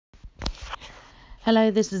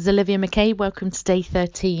Hello, this is Olivia McKay. Welcome to day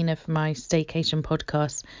 13 of my Staycation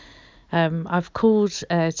podcast. I've called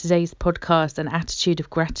today's podcast An Attitude of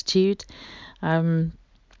Gratitude. I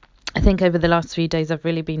think over the last few days I've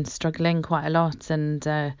really been struggling quite a lot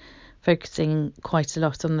and focusing quite a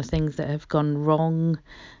lot on the things that have gone wrong,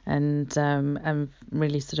 and I'm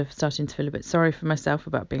really sort of starting to feel a bit sorry for myself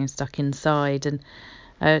about being stuck inside.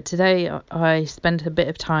 And today I spent a bit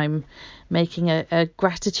of time making a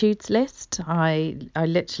gratitudes list. I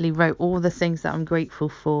literally wrote all the things that I'm grateful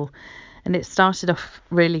for, and it started off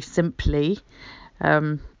really simply.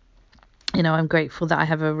 I'm grateful that I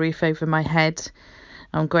have a roof over my head.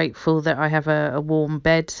 I'm grateful that I have a warm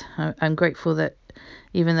bed. I'm grateful that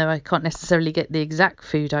even though I can't necessarily get the exact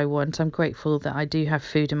food I want, I'm grateful that I do have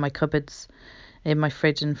food in my cupboards, in my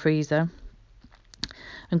fridge and freezer.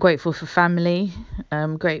 I'm grateful for family.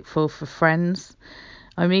 I'm grateful for friends.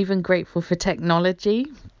 I'm even grateful for technology,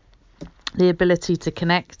 the ability to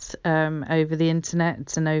connect over the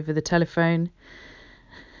internet and over the telephone.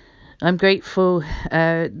 I'm grateful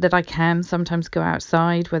that I can sometimes go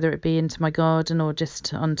outside, whether it be into my garden or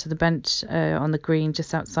just onto the bench on the green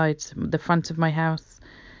just outside the front of my house.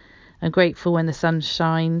 I'm grateful when the sun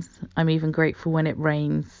shines. I'm even grateful when it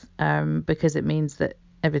rains because it means that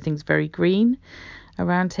everything's very green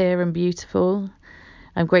around here and beautiful.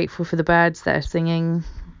 I'm grateful for the birds that are singing.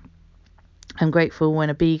 I'm grateful when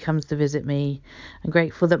a bee comes to visit me. I'm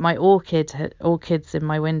grateful that my orchids in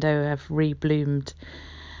my window have rebloomed.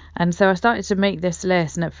 And so I started to make this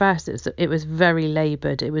list, and at first it was very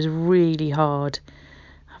laboured. It was really hard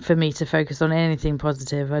for me to focus on anything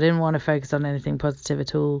positive. I didn't want to focus on anything positive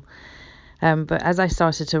at all. But as I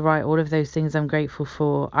started to write all of those things I'm grateful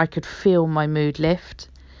for, I could feel my mood lift.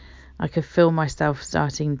 I could feel myself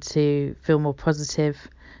starting to feel more positive,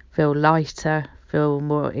 feel lighter, feel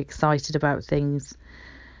more excited about things.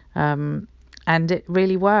 And it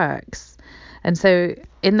really works. And so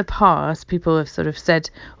in the past, people have sort of said,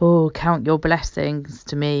 "Oh, count your blessings"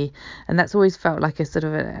 to me. And that's always felt like a sort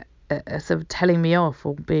of telling me off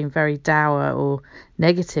or being very dour or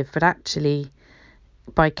negative. But actually,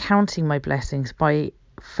 by counting my blessings, by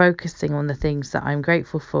focusing on the things that I'm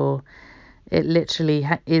grateful for, it literally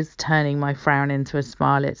is turning my frown into a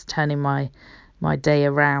smile. It's turning my day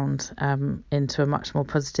around into a much more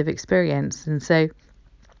positive experience. And so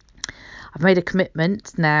I've made a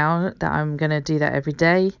commitment now that I'm going to do that every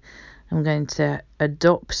day. I'm going to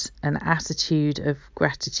adopt an attitude of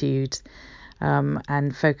gratitude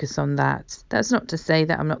and focus on that. That's not to say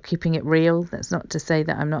that I'm not keeping it real. That's not to say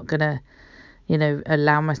that I'm not going to,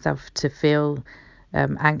 allow myself to feel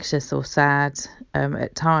anxious or sad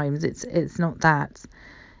at times. It's not that,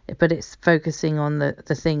 but it's focusing on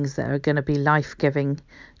the things that are going to be life-giving,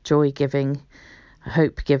 joy-giving,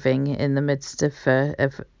 hope-giving in the midst of a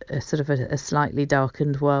sort of a slightly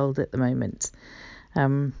darkened world at the moment.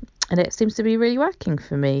 And it seems to be really working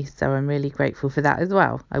for me, so I'm really grateful for that as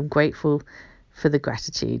well. I'm grateful for the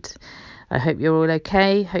gratitude. I hope you're all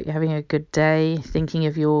okay. Hope you're having a good day. Thinking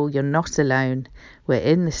of you all. You're not alone. We're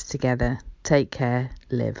in this together. Take care.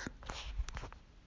 Live.